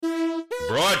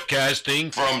Broadcasting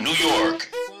from New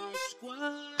York,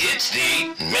 it's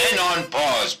the Men on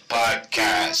Pause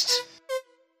podcast.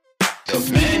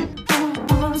 The Men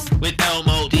with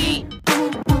LMOD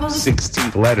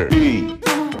 16th letter P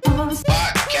podcast.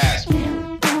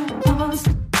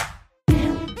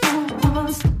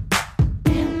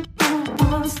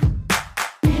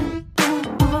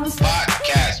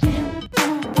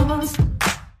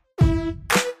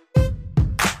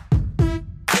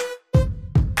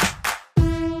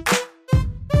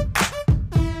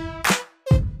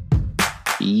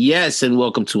 Yes, and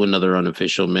welcome to another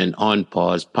unofficial Men on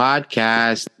Pause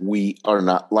podcast. We are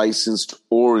not licensed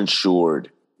or insured.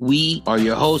 We are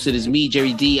your hosts. It is me,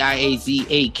 Jerry Diaz,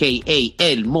 a.k.a.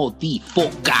 El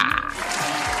Motifoca.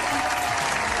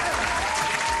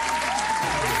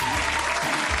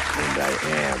 And I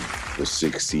am the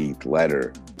 16th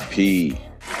letter P.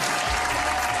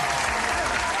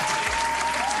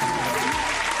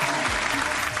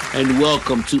 And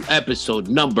welcome to episode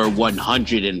number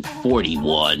 141.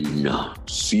 141.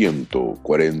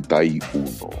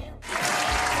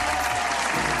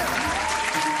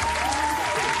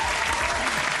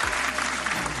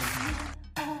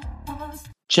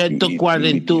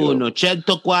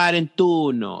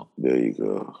 There you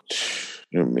go.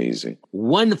 You're amazing.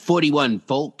 141,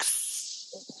 folks.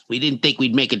 We didn't think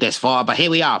we'd make it this far, but here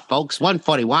we are, folks.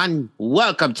 141.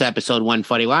 Welcome to episode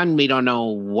 141. We don't know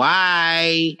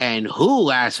why and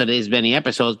who asked for this many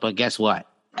episodes, but guess what?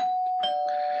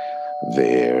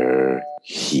 They're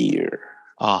here.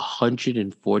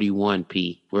 141,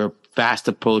 P. We're fast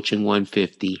approaching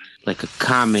 150, like a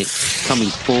comet coming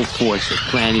full force at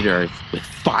planet Earth with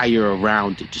fire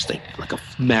around it, just like a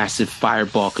massive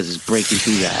fireball because it's breaking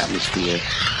through the atmosphere.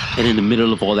 And in the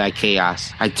middle of all that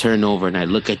chaos, I turn over and I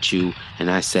look at you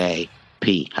and I say,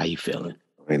 P, how you feeling?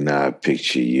 Right now, I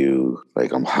picture you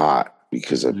like I'm hot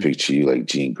because I picture you like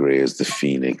Jean Grey as the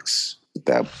Phoenix with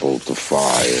that bolt of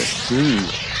fire,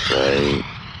 right?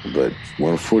 But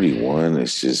 141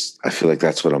 is just, I feel like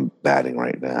that's what I'm batting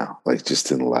right now, like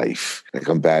just in life. Like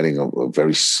I'm batting a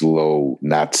very slow,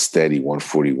 not steady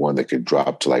 141 that could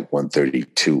drop to like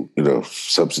 132,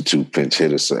 substitute pinch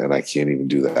hitter, and I can't even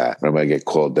do that. I might get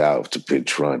called out to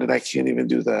pinch run, and I can't even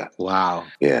do that. Wow.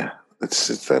 Yeah.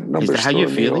 It's that number. Is that how you're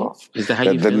feeling? Is that how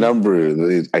you're feeling? The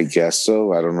number, I guess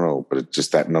so. I don't know. But it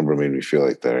just that number made me feel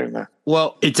like that right now.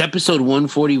 Well, it's episode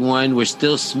 141. We're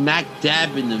still smack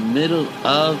dab in the middle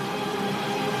of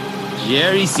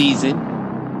Jerry season.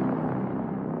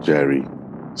 Jerry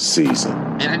season.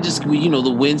 And I just,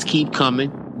 the wins keep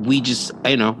coming. We just,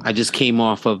 I just came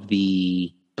off of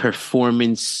the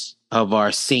performance of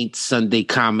our Saint Sunday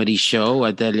comedy show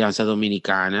at the Alianza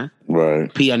Dominicana.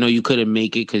 Right. P, I know you couldn't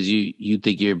make it because you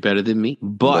think you're better than me.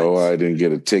 But no, I didn't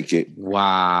get a ticket.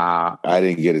 Wow. I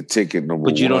didn't get a ticket, number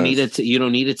one. But you don't need you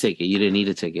don't need a ticket. You didn't need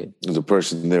a ticket. There's a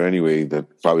person there anyway that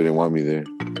probably didn't want me there.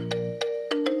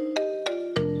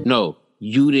 No,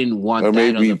 you didn't want or that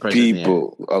maybe other person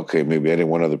people. there. Okay, maybe I didn't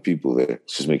want other people there.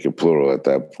 Let's just make it plural at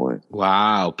that point.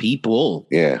 Wow, people.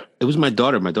 Yeah. It was my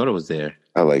daughter. My daughter was there.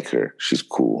 I like her. She's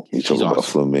cool. You talk about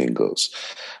awesome. Flamingos.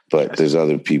 But there's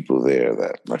other people there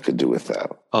that I could do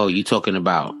without. Oh, you talking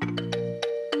about?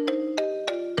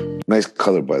 Nice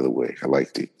color, by the way. I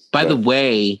liked it. By the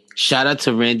way, shout out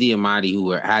to Randy and Marty who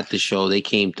were at the show. They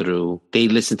came through. They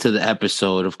listened to the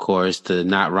episode, of course, the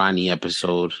Not Ronnie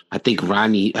episode. I think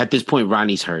Ronnie, at this point,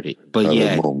 Ronnie's heard it. But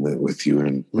another moment with you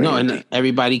and Randy. No, and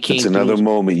everybody came It's another through.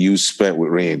 moment you spent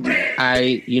with Randy.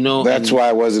 That's why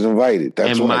I wasn't invited.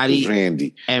 That's why it was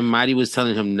Randy. And Marty was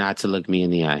telling him not to look me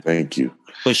in the eye. Thank you.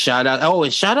 But shout out. Oh,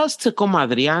 and shout outs to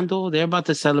Comadriando. They're about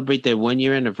to celebrate their 1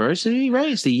 year anniversary, right?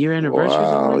 It's the year anniversary.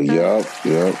 Wow, yep.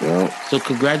 So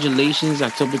congratulations.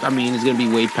 October, it's going to be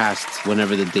way past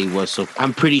whenever the date was. So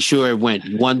I'm pretty sure it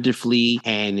went wonderfully.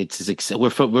 And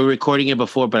we're recording it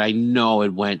before, but I know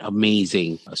it went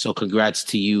amazing. So congrats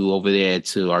to you over there,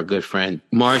 to our good friend,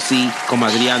 Marcy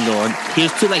Comadriando.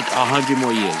 Here's to like 100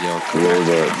 more years, yo. Rolled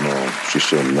up, man. She's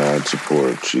showing mad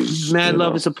support. She's mad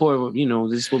love and support.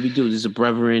 This is what we do. This is a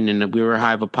brethren, and we were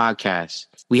high of a podcast.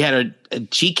 We had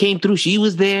she came through. She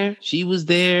was there.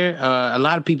 A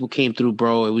lot of people came through,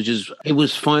 bro. It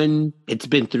was fun. It's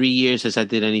been 3 years since I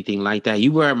did anything like that.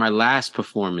 You were at my last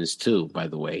performance too, by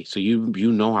the way. So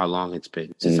you know how long it's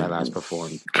been since I last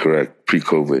performed. Correct.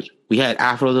 Pre-COVID. We had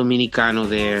Afro Dominicano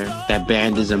there. That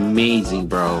band is amazing,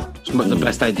 bro. It's the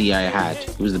best idea I had.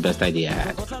 It was the best idea I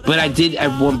had. But I did,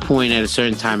 at one point, at a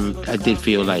certain time, I did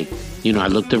feel like, I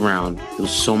looked around. There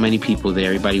was so many people there.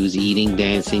 Everybody was eating,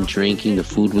 dancing, drinking. The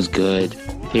food was good.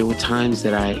 There were times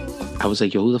that I was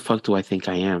like, yo, who the fuck do I think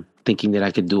I am? thinking that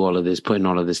I could do all of this, putting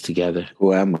all of this together.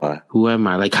 Who am I? Who am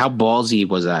I? Like, how ballsy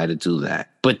was I to do that?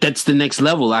 But that's the next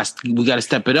level. We got to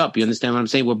step it up. You understand what I'm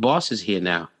saying? We're bosses here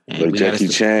now. And like Jackie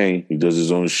Chan, he does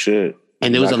his own shit.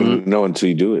 And there was know until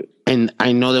you do it. And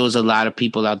I know there was a lot of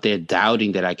people out there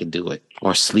doubting that I could do it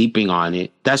or sleeping on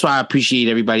it. That's why I appreciate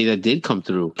everybody that did come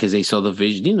through, because they saw the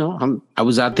vision. You know, I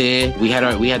was out there. We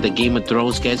had the Game of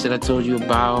Thrones sketch that I told you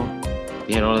about.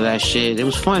 We had all of that shit. It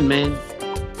was fun, man.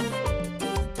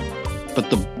 But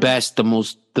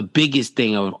the biggest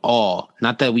thing of all,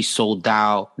 not that we sold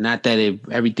out, not that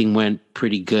everything went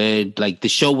pretty good. Like, the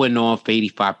show went off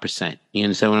 85%. You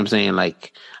understand what I'm saying?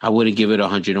 Like, I wouldn't give it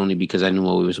 100 only because I knew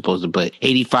what we were supposed to. But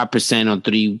 85% on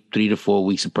three to 4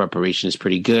 weeks of preparation is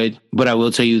pretty good. But I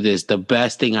will tell you this: the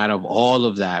best thing out of all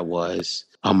of that was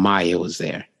Amaya was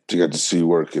there. You got to see you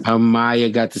working.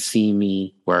 Amaya got to see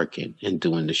me working and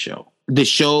doing the show. The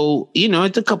show, you know,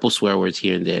 it's a couple swear words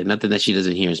here and there. Nothing that she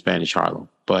doesn't hear in Spanish Harlem,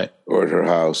 or at her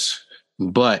house.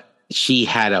 But she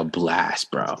had a blast,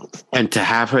 bro. And to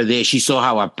have her there, she saw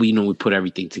how we put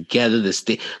everything together.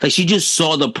 Like, she just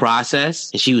saw the process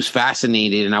and she was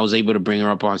fascinated. And I was able to bring her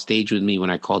up on stage with me when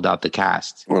I called out the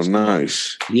cast. Oh,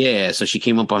 nice. Yeah, so she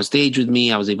came up on stage with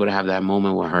me. I was able to have that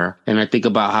moment with her. And I think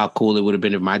about how cool it would have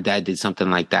been if my dad did something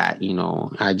like that. You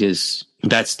know,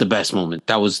 that's the best moment.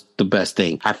 That was the best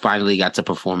thing. I finally got to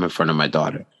perform in front of my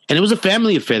daughter. And it was a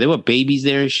family affair. There were babies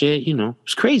there and shit. You know, it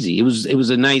was crazy. It was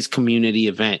a nice community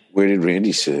event. Where did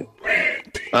Randy sit?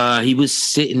 He was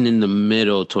sitting in the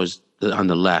middle on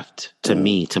the left,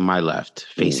 to my left,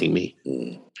 facing me,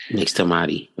 next to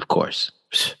Mari, of course.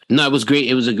 No, it was great.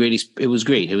 It was great. It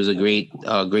was a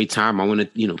great time. I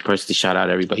want to, personally shout out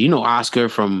everybody. You know, Oscar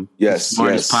from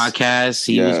Smartest Podcast.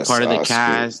 He was part of the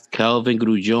cast. Kelvin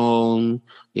Grullón.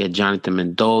 We had Jonathan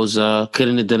Mendoza.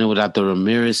 Couldn't have done it without the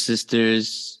Ramirez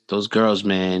sisters. Those girls,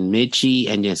 man, Michi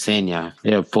and Yesenia,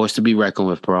 they're a force to be reckoned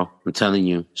with, bro. I'm telling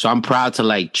you. So I'm proud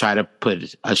to try to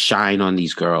put a shine on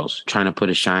these girls, trying to put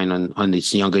a shine on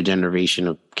this younger generation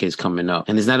of kids coming up.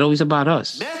 And it's not always about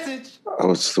us.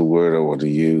 What's the word I want to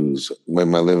use? My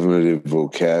limited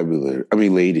vocabulary. I'm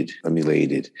elated.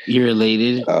 You're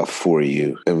elated? For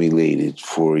you. I'm elated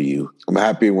for you. I'm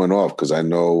happy it went off because I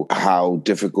know how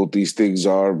difficult these things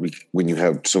are when you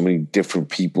have so many different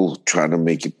people trying to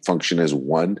make it function as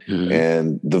one. Mm-hmm.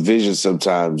 And the vision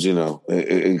sometimes,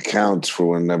 it counts for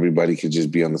when everybody could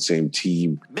just be on the same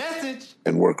team.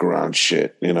 And work around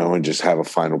shit, and just have a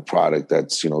final product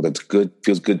that's good,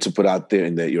 feels good to put out there,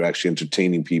 and that you're actually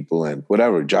entertaining people and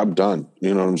whatever, job done.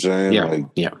 You know what I'm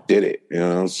saying? Did it,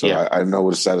 So I know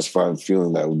what a satisfying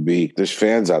feeling that would be. There's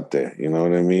fans out there, you know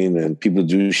what I mean? And people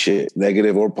do shit,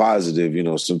 negative or positive,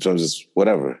 sometimes it's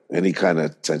whatever. Any kind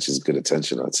of attention is good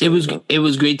attention. I'd say, it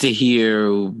was great to hear,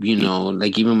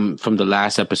 even from the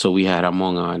last episode we had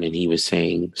Among on, and he was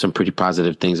saying some pretty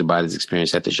positive things about his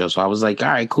experience at the show. So I was like, all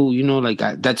right, cool,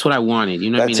 that's what I wanted. You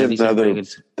know what I mean?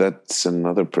 That's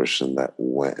another person that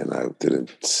went and I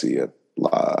didn't see it.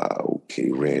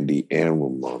 Okay, Randy and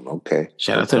Ramon. Okay.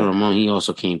 Shout out to Ramon. He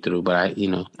also came through. But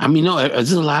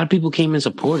there's a lot of people came and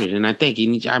supported. And I think,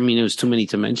 it was too many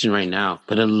to mention right now.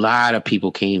 But a lot of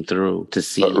people came through to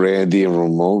see. But Randy and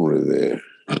Ramon were there.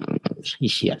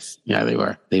 Yes. Yeah, they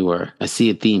were. They were. I see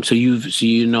a theme. So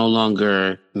you no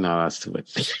longer... No, that's too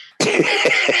much.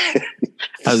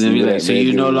 I was gonna be like, so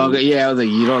you no longer, I was like,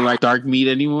 you don't like dark meat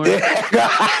anymore?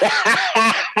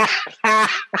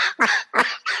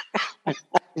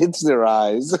 It's their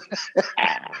eyes.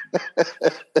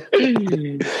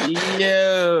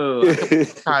 Yo.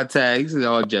 Contacts. They're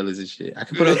all jealous and shit. I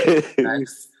can put up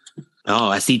contacts. Oh,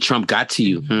 I see Trump got to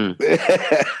you.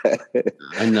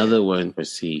 Another one for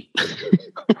C.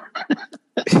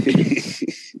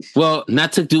 Well,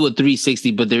 not to do a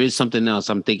 360, but there is something else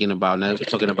I'm thinking about. Now we're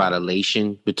talking about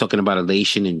elation. We're talking about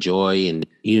elation and joy. And,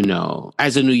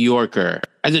 as a New Yorker,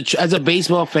 as a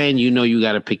baseball fan, you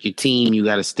got to pick your team. You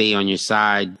got to stay on your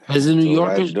side. As a New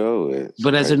Yorker,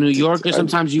 as a New Yorker,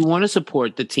 sometimes you want to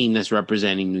support the team that's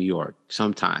representing New York.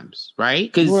 Sometimes,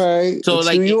 right? Right. So, it's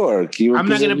New York. I'm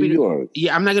not gonna beat York.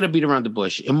 Yeah, I'm not gonna beat around the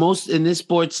bush. In this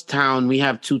sports town, we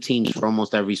have two teams for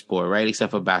almost every sport, right?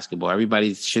 Except for basketball.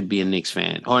 Everybody should be a Knicks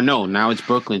fan. Or no, now it's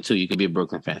Brooklyn too. You could be a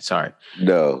Brooklyn fan. Sorry.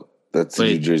 No. That's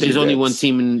New Jersey. There's only one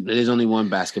team. There's only one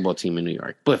basketball team in New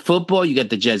York. But football, you got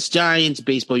the Jets, Giants.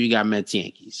 Baseball, you got Mets,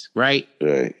 Yankees. Right.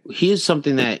 Right. Here's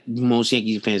something that most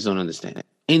Yankees fans don't understand.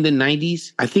 In the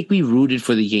 90s, I think we rooted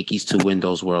for the Yankees to win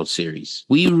those World Series.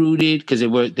 We rooted because they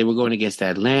were going against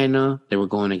Atlanta. They were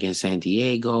going against San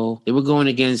Diego. They were going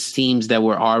against teams that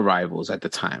were our rivals at the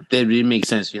time. That didn't make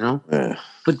sense, Yeah.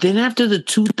 But then after the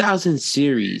 2000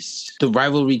 series, the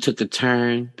rivalry took a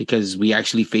turn because we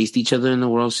actually faced each other in the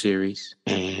World Series.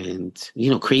 And,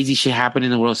 crazy shit happened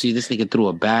in the World Series. This nigga threw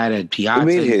a bat at Piazza.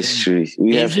 We made history.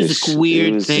 We have it was just history. a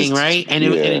weird thing, right? And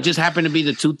yeah. it just happened to be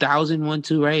the 2000 one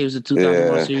too, right? It was the 2000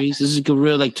 World Series. This is a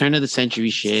real turn of the century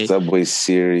shit. Subway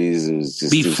Series. It was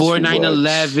just before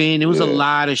 9/11. It was a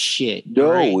lot of shit.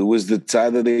 No, right? It was the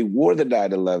time that they wore the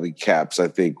 9/11 caps, I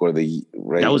think, or the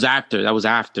right. That was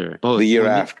after. Both. The year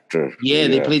after. Yeah,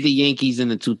 they played the Yankees in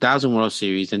the 2000 World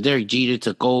Series, and Derek Jeter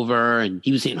took over, and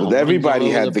he was hitting. Well, everybody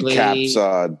had the caps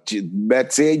on.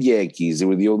 Mets and Yankees. They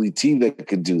were the only team that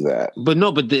could do that.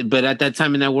 But at that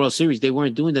time in that World Series, they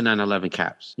weren't doing the 9/11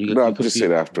 caps. I'm just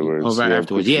saying afterwards. Oh, right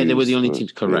afterwards. Yeah, they were the only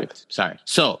teams. Correct. Yeah. Sorry.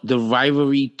 So the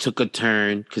rivalry took a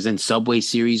turn because then Subway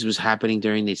Series was happening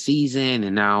during the season,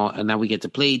 and now we get to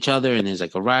play each other, and there's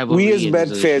like a rivalry. We as Met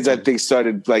fans, I think,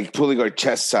 started like pulling our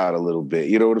chests out a little bit.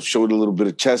 Showing a little bit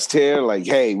of chest hair. Like,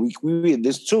 hey, we in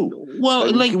this too.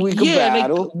 Well, we can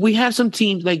battle. We have some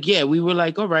teams. We were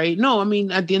like, all right. No, I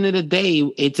mean, at the end of the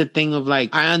day, it's a thing of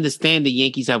like, I understand the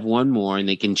Yankees have won more, and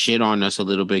they can shit on us a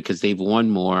little bit because they've won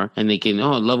more, and they can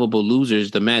lovable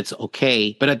losers. The Mets,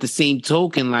 okay, but at the same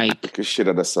token, like, they can shit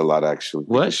at us a lot. Actually,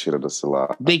 what? They can shit at us a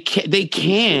lot. They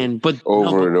can, but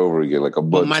over and over again, like a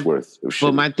month's worth of shit.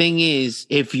 But my thing is,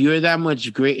 if you're that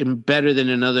much great and better than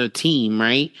another team,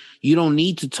 right? You don't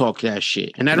need to talk that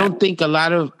shit. And I don't think a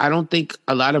lot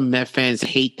of Met fans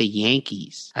hate the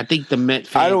Yankees. I think the Met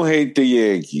fans, I don't hate the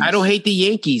Yankees. I don't hate the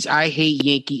Yankees. I hate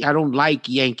Yankee. I don't like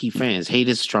Yankee fans. Hate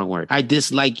is a strong word. I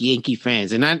dislike Yankee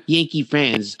fans. And not Yankee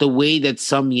fans the way that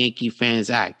some Yankee fans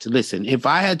act. Listen, if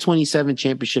I had 27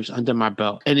 championships under my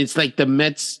belt and it's like the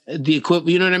Mets, the equivalent,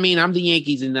 you know what I mean? I'm the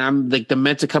Yankees and I'm like the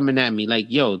Mets are coming at me like,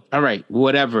 yo, all right,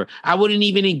 whatever. I wouldn't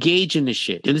even engage in this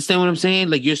shit. You understand what I'm saying?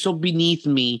 Like, you're so beneath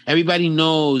me. Everybody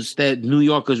knows that New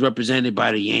York is represented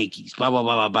by the Yankees. Blah, blah,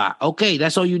 blah, blah, blah. Okay,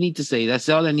 that's all you need to say. That's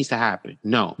all that needs to happen.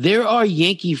 No. There are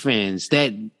Yankee fans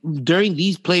that during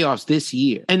these playoffs this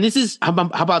year, and this is, how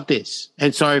about this?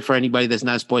 And sorry for anybody that's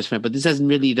not a sports fan, but this doesn't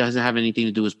have anything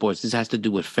to do with sports. This has to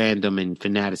do with fandom and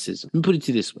fanaticism. Let me put it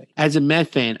to you this way. As a Met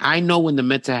fan, I know when the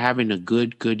Mets are having a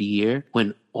good year,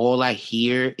 when all I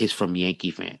hear is from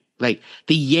Yankee fans. Like,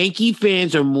 the Yankee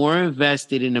fans are more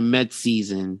invested in a Mets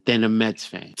season than a Mets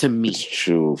fan, to me. It's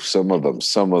true. Some of them.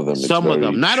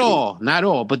 Not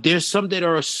all. But there's some that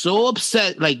are so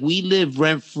upset, like, we live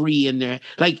rent-free in there.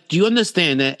 Like, do you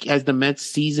understand that as the Mets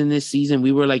season this season,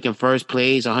 we were, like, in first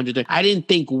place, 100. I didn't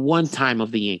think one time of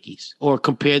the Yankees or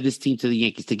compare this team to the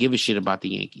Yankees to give a shit about the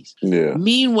Yankees. Yeah.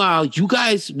 Meanwhile, you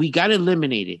guys, we got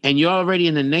eliminated, and you're already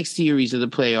in the next series of the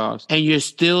playoffs, and you're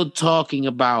still talking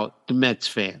about the Mets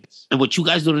fans. And what you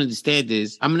guys don't understand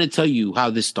is, I'm going to tell you how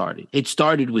this started. It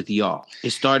started with y'all.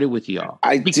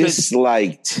 I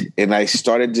disliked, and I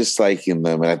started disliking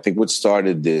them. And I think what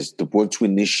started this, the ones who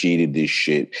initiated this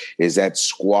shit, is that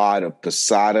squad of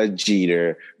Posada,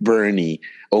 Jeter, Bernie,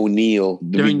 O'Neill.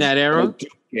 During that era?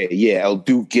 El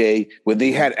Duque, when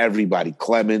they had everybody,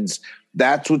 Clemens.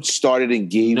 That's what started and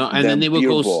gave them then they would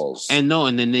go balls. And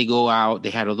then they go out. They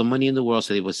had all the money in the world,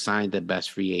 so they would sign the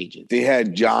best free agent. They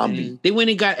had Jambi. They went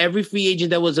and got every free agent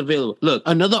that was available. Look,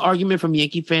 another argument from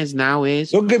Yankee fans now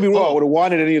is, don't get me wrong, I would have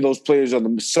wanted any of those players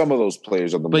some of those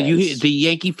players on the But Mets. the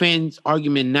Yankee fans'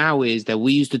 argument now is that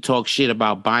we used to talk shit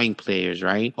about buying players,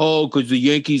 right? Oh, because the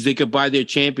Yankees, they could buy their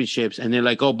championships, and they're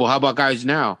like, oh, but how about guys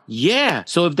now? Yeah.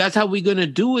 So if that's how we're gonna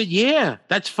do it, yeah,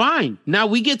 that's fine. Now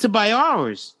we get to buy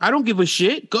ours. I don't give a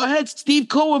shit. Go ahead, Steve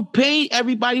Cohen, pay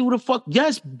everybody who the fuck.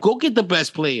 Yes, go get the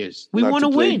best players. We want to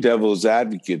win. Devil's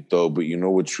advocate, though, but you know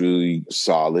what's really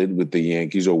solid with the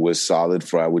Yankees, or was solid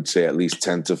for, I would say, at least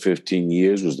 10 to 15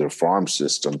 years, was their farm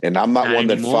system. And I'm not one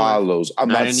that follows. I'm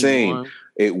not saying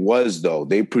it was, though.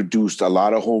 They produced a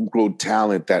lot of homegrown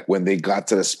talent that when they got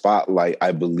to the spotlight,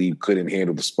 I believe couldn't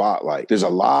handle the spotlight. There's a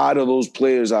lot of those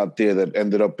players out there that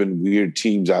ended up in weird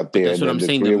teams out there. That's what I'm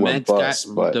saying.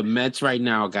 The Mets right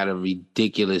now got a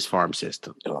ridiculous farm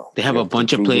system. They have a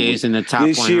bunch of players in the top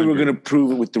 100. This year, we're going to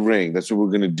prove it with the ring. That's what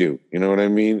we're going to do. You know what I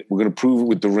mean? We're going to prove it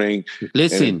with the ring.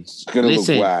 Listen, it's going to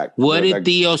look whack. What did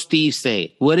Theo Steve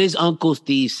say? What does Uncle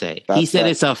Steve say? He said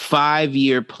it's a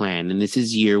 5-year plan, and this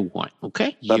is year 1.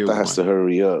 Okay? That has to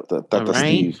hurry up. That's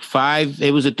Steve.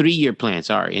 It was a 3-year plan,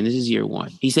 sorry, and this is year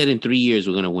 1. He said in 3 years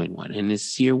we're going to win one, and this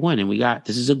is year 1, and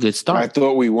this is a good start. I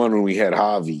thought we won when we had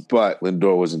Javi, but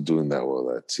Lindor wasn't doing that well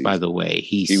that season. By the way,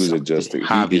 he was adjusting.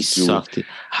 Javi sucked it.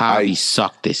 Javi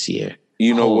sucked this year.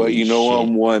 You know what? Holy You know, shit.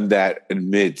 I'm one that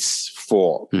admits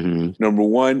fault. Mhm. Number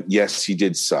one, yes, he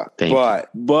did suck. Thank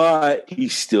but he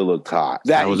still looked hot.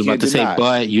 That I was you about can't to say, deny.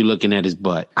 but you looking at his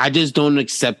butt. I just don't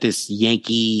accept this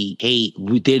Yankee hate.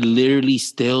 They're literally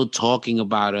still talking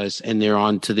about us, and they're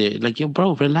on to their like, yo,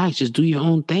 bro, relax, just do your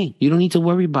own thing. You don't need to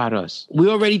worry about us. We're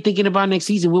already thinking about next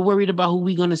season. We're worried about who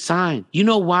we gonna sign. You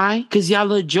know why? Because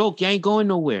y'all a joke. Y'all ain't going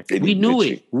nowhere. They We need knew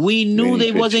pitching. it. We knew They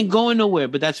they need wasn't pitching. going nowhere.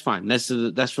 But that's fine. That's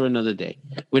for another day.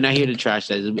 We're not here to trash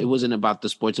that. It wasn't about the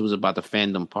sports. It was about the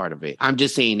fandom part of it. I'm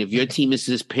just saying, if your team is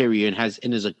superior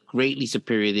and is a greatly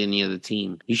superior than any other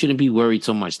team, you shouldn't be worried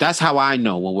so much. That's how I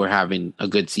know when we're having a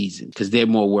good season, because they're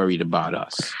more worried about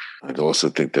us. I also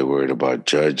think they're worried about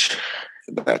Judge,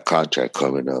 that contract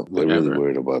coming up. They're really Whatever.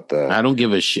 worried about that. I don't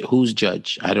give a shit who's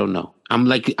Judge. I don't know. I'm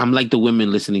like the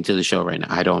women listening to the show right now.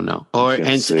 I don't know. Or can't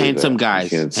and say that. some You guys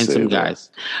can't and say some that. guys.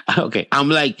 Okay, I'm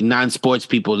like non-sports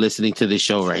people listening to the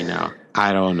show right now.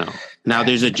 I don't know. Now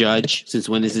there's a judge. Since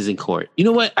when this is in court? You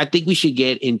know what? I think we should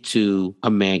get into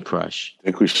a man crush. I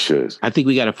think we should. I think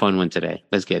we got a fun one today.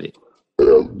 Let's get it.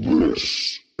 And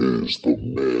this is the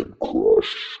man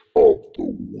crush of the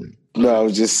week. No, I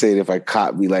was just saying, if I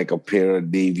caught me like a pair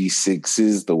of Navy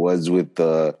sixes, the ones with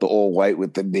the all white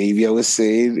with the Navy, I was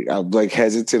saying, I'm like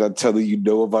hesitant on telling you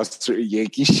no about certain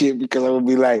Yankee shit, because I'm gonna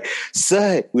be like,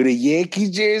 son, with a Yankee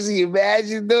jersey,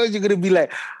 imagine those, you're gonna be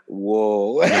like,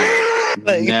 whoa.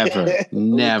 Like,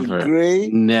 Never. Gray.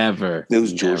 Never.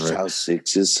 Those Never. Georgetown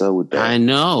sixes, so with that. I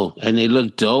know. And they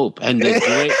look dope. And the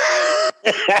great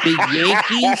the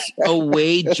Yankees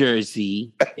away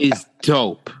jersey is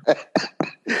dope.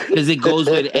 Because it goes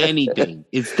with anything.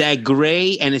 It's that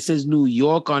gray and it says New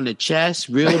York on the chest,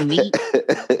 real neat.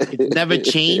 It's never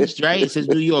changed, right? It says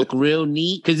New York, real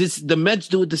neat. Because it's the Mets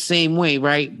do it the same way,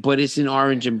 right? But it's in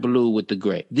orange and blue with the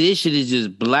gray. This shit is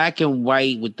just black and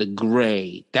white with the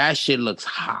gray. That shit looks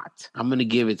hot. I'm gonna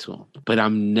give it to him. But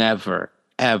I'm never,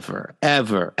 ever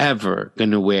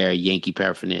gonna wear Yankee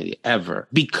paraphernalia. Ever.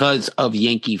 Because of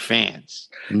Yankee fans.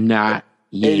 Not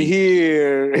And Yankee.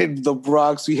 here in the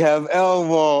Bronx, we have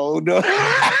Elmo. No.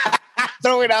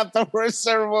 Throwing out the first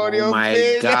ceremonial. Oh my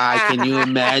pin. God, can you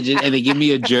imagine? And they give me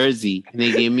a jersey. Yeah,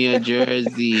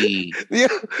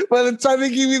 by the time they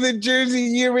give you the jersey,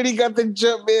 you already got the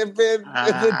Jumpman pin,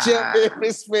 the Jumpman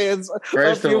wristbands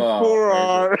First up of your all,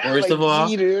 forearm. first of all,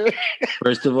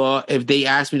 First of all, if they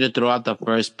ask me to throw out the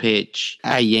first pitch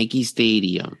at Yankee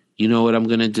Stadium, you know what I'm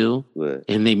going to do? What?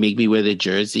 And they make me wear the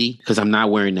jersey because I'm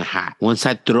not wearing the hat. Once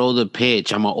I throw the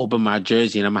pitch, I'm going to open my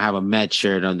jersey and I'm going to have a Met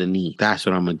shirt underneath. That's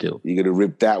what I'm going to do. You're going to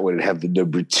rip that one and have the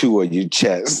number 2 on your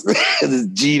chest. This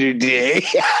Jeter day.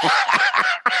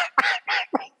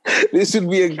 This would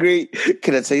be a great...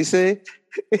 Can I say something?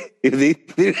 If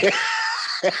they...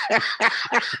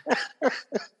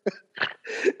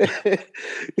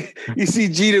 You see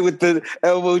Jeter with the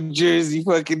Elmo jersey,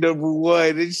 fucking number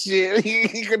 1 and shit.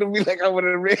 He's gonna be like, I'm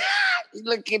gonna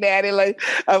looking at it like,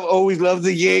 I've always loved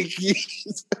the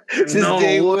Yankees since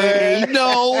day way. one.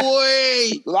 No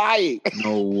way. Lying.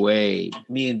 No way.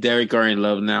 Me and Derek are in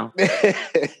love now.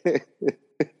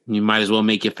 You might as well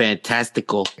make it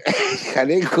fantastical. I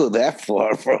didn't go that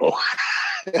far, bro.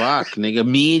 Fuck, nigga.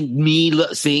 Me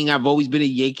saying I've always been a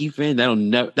Yankee fan.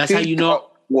 That's how you know.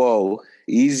 Whoa,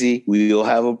 easy. We all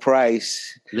have a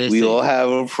price. Listen, We all have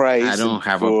a price. I don't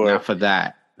have not for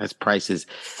that. That's prices.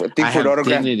 I think I for an have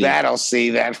autograph dignity. that, I'll say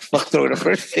that. Fuck throwing the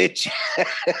first pitch.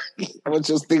 I would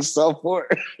just think so for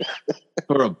it.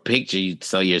 For a picture, you'd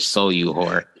sell your soul, you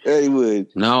whore. I would.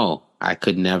 No, I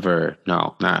could never.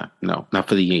 No, not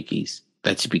for the Yankees.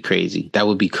 That should be crazy. That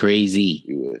would be crazy.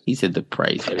 You would. He said the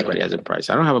price. Everybody has a price.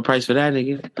 I don't have a price for that,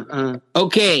 nigga.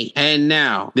 Okay, and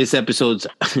now this episode's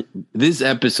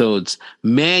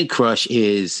man crush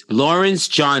is Lawrence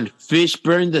John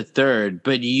Fishburne III,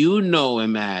 but you know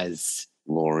him as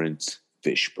Lawrence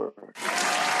Fishburne.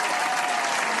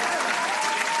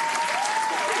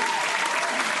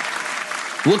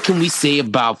 What can we say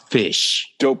about Fish?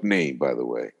 Dope name, by the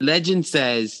way. Legend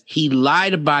says he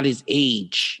lied about his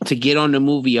age to get on the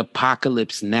movie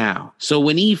Apocalypse Now. So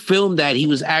when he filmed that, he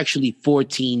was actually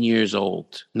 14 years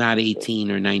old, not 18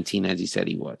 or 19 as he said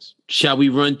he was. Shall we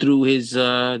run through his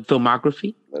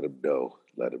filmography? Let him know.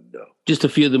 Let him know. Just a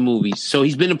few of the movies. So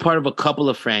he's been a part of a couple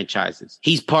of franchises.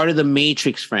 He's part of the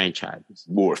Matrix franchises.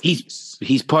 Morpheus.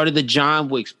 He's part of the John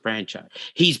Wick franchise.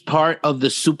 He's part of the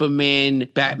Superman,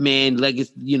 Batman,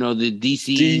 Legacy, the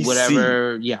DC,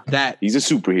 whatever. Yeah, that. He's a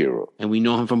superhero. And we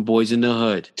know him from Boys in the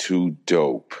Hood. Too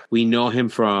dope. We know him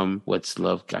from What's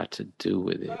Love Got to Do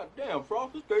with It? God damn,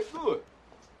 Frost, this tastes good.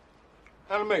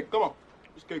 Anime, come on.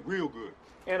 This cake real good.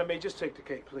 Anime, just take the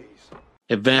cake, please.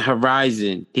 Event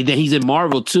Horizon. He's in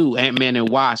Marvel too. Ant-Man and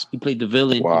Wasp. He played the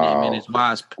villain in Ant-Man and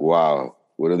Wasp. Wow.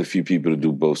 One of the few people to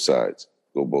do both sides.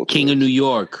 Go both King ways. of New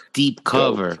York, deep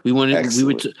cover. Dope. When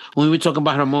Excellent. we were talking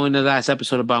about Ramon in the last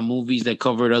episode about movies that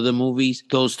covered other movies.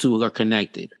 Those two are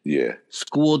connected. Yeah.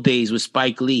 School Days with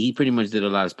Spike Lee. He pretty much did a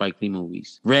lot of Spike Lee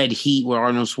movies. Red Heat with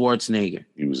Arnold Schwarzenegger.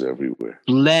 He was everywhere.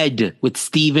 Lead with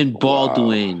Stephen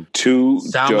Baldwin. Wow. Two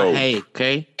Salma dope. Hayek.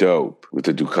 Okay. Dope. With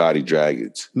the Ducati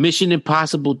Dragons. Mission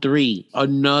Impossible 3.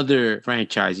 Another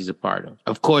franchise he's a part of.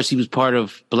 Of course, he was part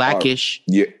of Blackish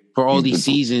Yeah. for all He's these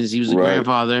the- seasons. He was the Right.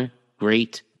 grandfather.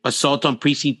 Great. Assault on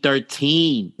Precinct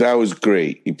 13. That was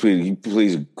great. He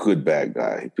plays a good bad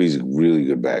guy. He plays a really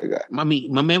good bad guy. I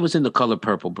mean, my man was in The Color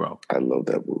Purple, bro. I love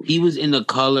that movie. He was in The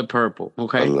Color Purple, I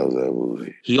okay? love that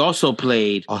movie. He also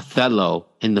played Othello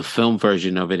in the film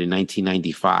version of it in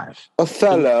 1995.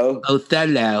 Othello.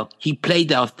 Othello. He played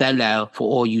the Othello for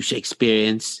all you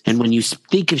Shakespeareans. And when you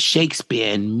think of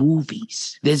Shakespeare and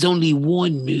movies, there's only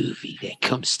one movie that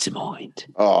comes to mind.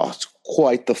 Oh, it's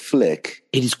quite the flick.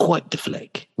 It is quite the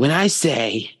flick. When I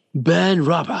say burn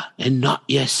rubber and not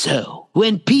your soul.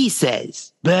 When P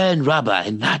says burn rubber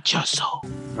and not your soul.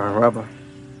 Burn rubber.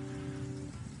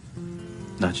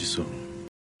 Not your soul.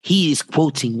 He is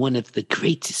quoting one of the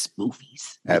greatest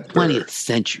movies in the Ever. 20th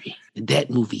century. And that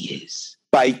movie is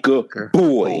Biker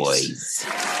Boys.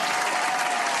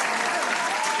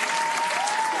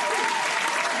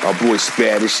 Our boy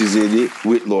Spanish is in it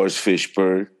with Lawrence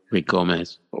Fishburne. Rick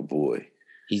Gomez. Oh boy.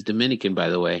 He's Dominican, by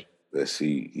the way. Yes,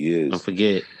 he is. Don't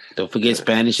forget. Don't forget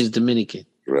Spanish is Dominican.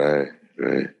 Right.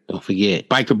 Don't forget.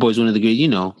 Biker Boys, one of the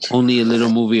great, only a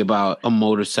little movie about a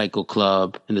motorcycle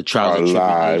club and the trials Our and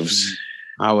tribulations. lives.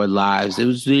 Our lives. It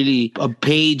was really a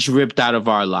page ripped out of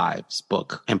our lives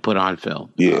book and put on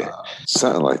film. Yeah.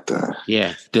 Something like that.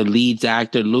 Yeah. The lead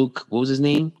actor, Luke, what was his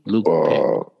name? Luke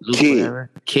Kid. whatever.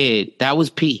 Kid. That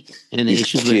was P. And the He's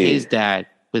issues Kid.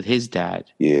 with his dad.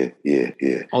 Yeah.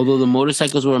 Although the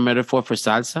motorcycles were a metaphor for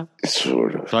salsa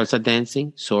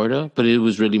dancing, sort of, but it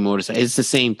was really motorcycle. It's the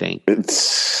same thing.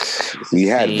 We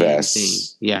had Same vests.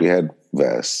 thing. Yeah. We had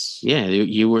vests. Yeah,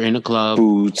 you were in a club.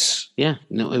 Boots. Yeah,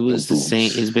 no, it was the Boots.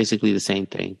 same. It's basically the same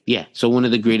thing. Yeah, so one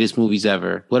of the greatest movies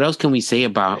ever. What else can we say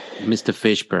about Mr.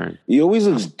 Fishburne? He always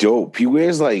looks dope. He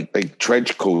wears like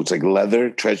trench coats, like leather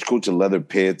trench coats and leather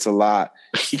pants a lot.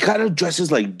 He kind of dresses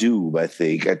like Doom, I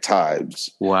think, at times.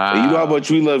 Wow. And you know how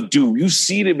much we love Doom. You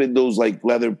see him in those like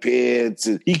leather pants,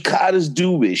 and he kind of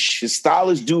Doomish. His style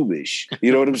is Doomish.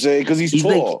 You know what I'm saying? Because he's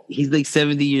tall. He's like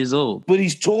 70 years old. But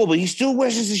he's tall, but he still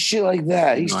wears his shit like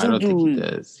that. He No, I still don't think he do.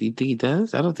 does. You think he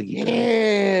does? I don't think he does.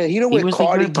 Yeah, he don't He wear wears like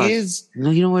cardigans. No,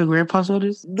 you don't wear grandpa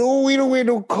sweaters? No, we don't wear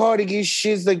no cardigan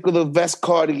shits like the vest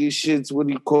cardigan shits. What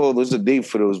do you call? There's a name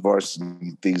for those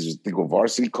varsity things. You think of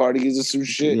varsity cardigans or some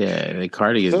shit. Yeah, like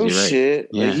cardigans. Some You're right. shit.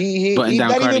 Yeah. Like he Button down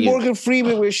not even cardigans. Morgan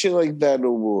Freeman wears shit like that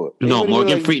no more. No,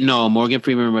 Anybody Morgan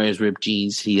Freeman wears ripped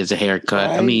jeans. He has a haircut.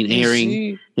 I Right, mean, you earring.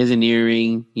 see? He has an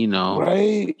earring.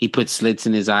 Right? He puts slits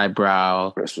in his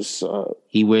eyebrow. That's what's up.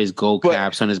 He wears gold But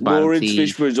caps on his bottom Lawrence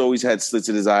teeth. Fishburne's always had slits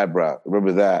in his eyebrow.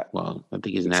 Remember that? Well, I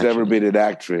think it's It's natural. never been an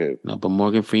act for him. No, but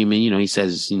Morgan Freeman, he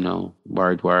says,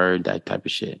 word, that type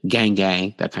of shit. Gang,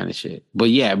 that kind of shit. But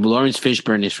yeah, Lawrence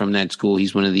Fishburne is from that school.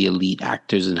 He's one of the elite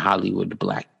actors in Hollywood, the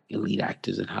black elite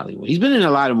actors in Hollywood. He's been in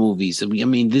a lot of movies. I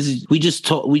mean, we just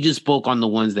spoke on the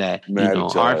ones that, Matter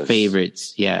to our us.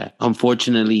 favorites. Yeah.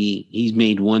 Unfortunately, he's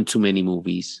made one too many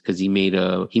movies because he made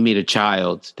a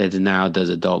child that now does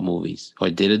adult movies or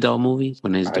did adult movies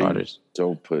when his daughters.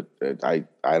 Don't put. I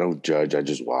don't judge. I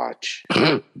just watch.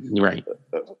 Right.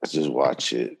 I just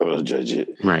watch it. I don't judge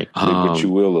it. Right. Think what you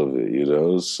will of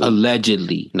it. So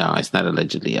Allegedly. No, it's not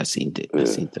allegedly. I seen it.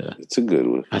 it's a good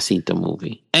one. I seen the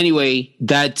movie. Anyway,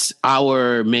 that's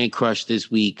our man crush this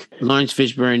week. Lawrence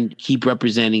Fishburne, keep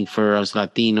representing for us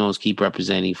Latinos. Keep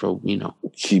representing for,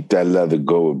 Keep that leather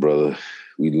going, brother.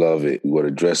 We love it. We want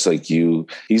to dress like you.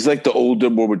 He's like the older,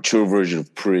 more mature version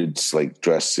of Prince, like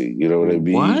dressing. You know what I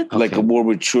mean? What? Like Okay. a more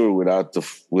mature without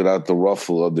the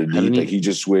ruffle underneath. Like he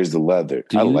just wears the leather.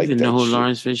 Do I you like even that know who shit.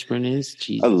 Lawrence Fishburne is?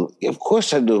 Jesus. Of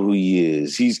course I know who he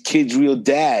is. He's Kid's real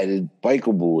dad in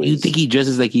Biker Boys. You think he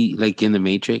dresses like in the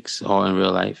Matrix or in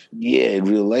real life? Yeah, in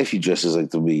real life he dresses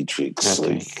like the Matrix.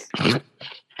 Okay. Like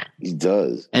he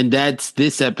does. And that's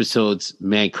this episode's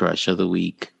man crush of the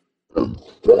week. And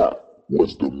that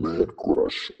was the man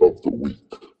crush of the week.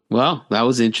 Well, that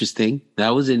was interesting.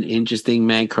 That was an interesting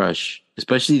man crush,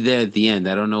 especially there at the end.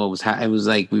 I don't know what was it was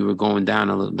like we were going down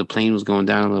a little. The plane was going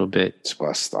down a little bit. It's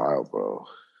my style, bro.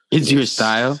 It's your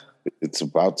style. It's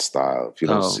about style. If you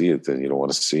don't Oh. see it, then you don't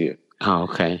want to see it. Oh,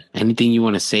 okay. Anything you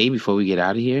want to say before we get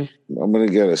out of here? I'm going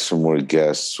to get us some more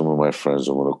guests. Some of my friends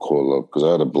I'm going to call up because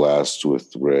I had a blast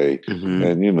with Ray. Mm-hmm.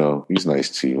 And, he's nice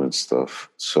to you and stuff.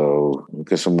 So I'll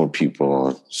get some more people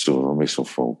on soon. I'll make some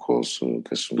phone calls soon.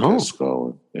 Get some guests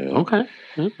going. Yeah. Okay.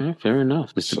 Fair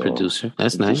enough, Mr. Producer.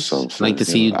 That's nice. Like to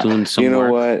see you doing some You know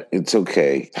work. what? It's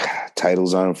okay.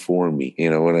 Titles aren't for me. You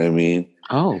know what I mean?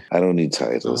 Oh. I don't need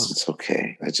titles. It's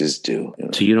okay. I just do.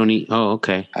 So you don't need... Oh,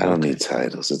 okay. I don't need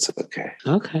titles. It's okay.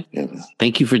 Okay.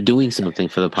 Thank you for doing something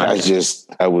for the podcast.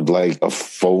 I would like a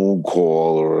phone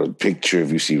call or a picture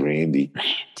if you see Randy.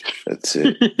 That's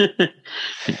it.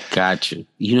 Got you.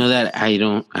 You know that I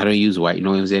don't use white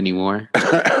noise anymore.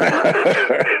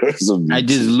 I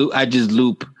just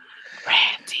loop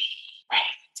Randy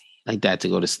like that to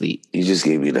go to sleep. You just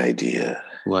gave me an idea.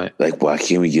 What? Like, why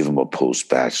can't we give him a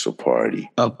post-bachelor party?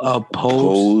 A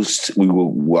post? We will.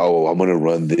 Wow, I'm gonna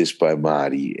run this by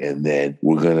Marty, and then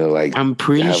we're gonna I'm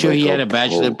pretty sure he had a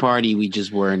bachelor party. We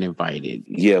just weren't invited.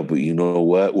 Yeah, but you know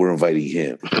what? We're inviting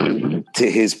him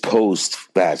to his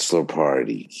post-bachelor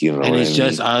party. And it's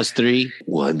just us three.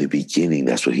 Well, in the beginning,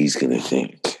 that's what he's gonna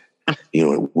think.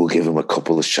 We'll give him a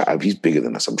couple of shots. He's bigger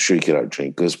than us. I'm sure he could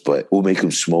outdrink us, but we'll make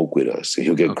him smoke with us.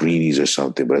 He'll get greenies or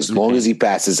something. But as long as he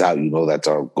passes out, that's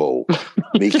our goal.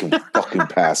 Make him fucking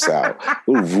pass out.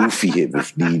 We'll roofie him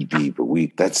if need be, but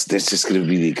that's just going to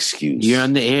be the excuse. You're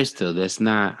on the air still. That's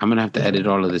not. I'm going to have to edit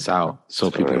all of this out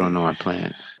so people don't know our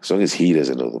plan. As long as he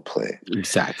doesn't know the plan.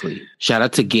 Exactly. Shout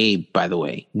out to Gabe, by the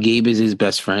way. Gabe is his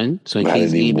best friend. So in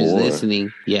case Gabe is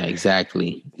listening. Yeah,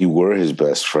 exactly. You were his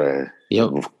best friend.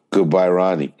 Yep. Goodbye,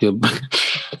 Ronnie. Goodbye.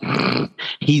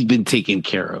 He's been taken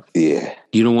care of. Yeah.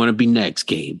 You don't want to be next,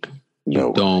 Gabe.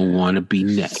 No. Don't want to be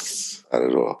next. Not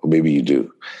at all. Maybe you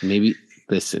do. Maybe.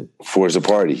 Listen. Forza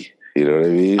party. You know what I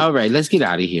mean? All right, let's get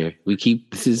out of here. We'll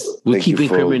keep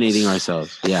incriminating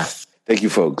ourselves. Yeah. Thank you,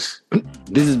 folks.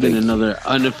 This has been another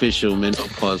unofficial Mental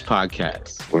Pause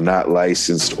podcast. We're not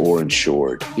licensed or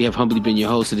insured. We have humbly been your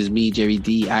host. It is me, Jerry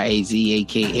D. IAZ,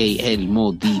 a.k.a. El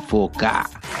Modifoca.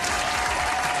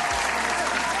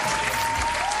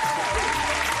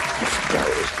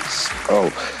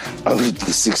 I was the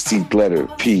 16th letter,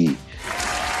 P.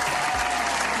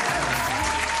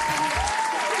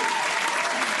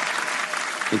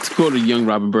 It's quote a young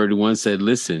Robin Bird who once said,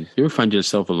 listen, you ever find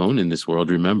yourself alone in this world,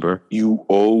 remember? You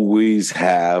always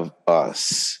have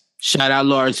us. Shout out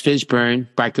Lawrence Fishburne,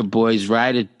 Biker Boys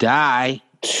Ride or Die.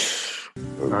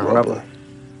 Rubber.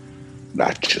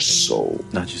 Not your soul.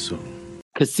 Not your soul.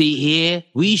 Cause see here,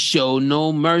 we show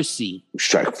no mercy. We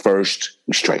strike first,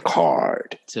 we strike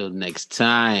hard. Till next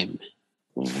time.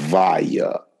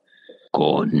 Vaya.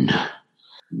 Con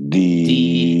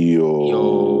Dios.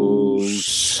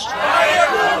 Vaya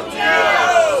con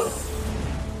Dios.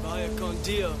 Vaya con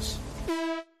Dios.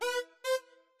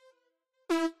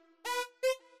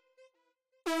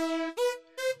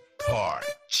 Part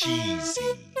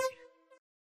cheesy.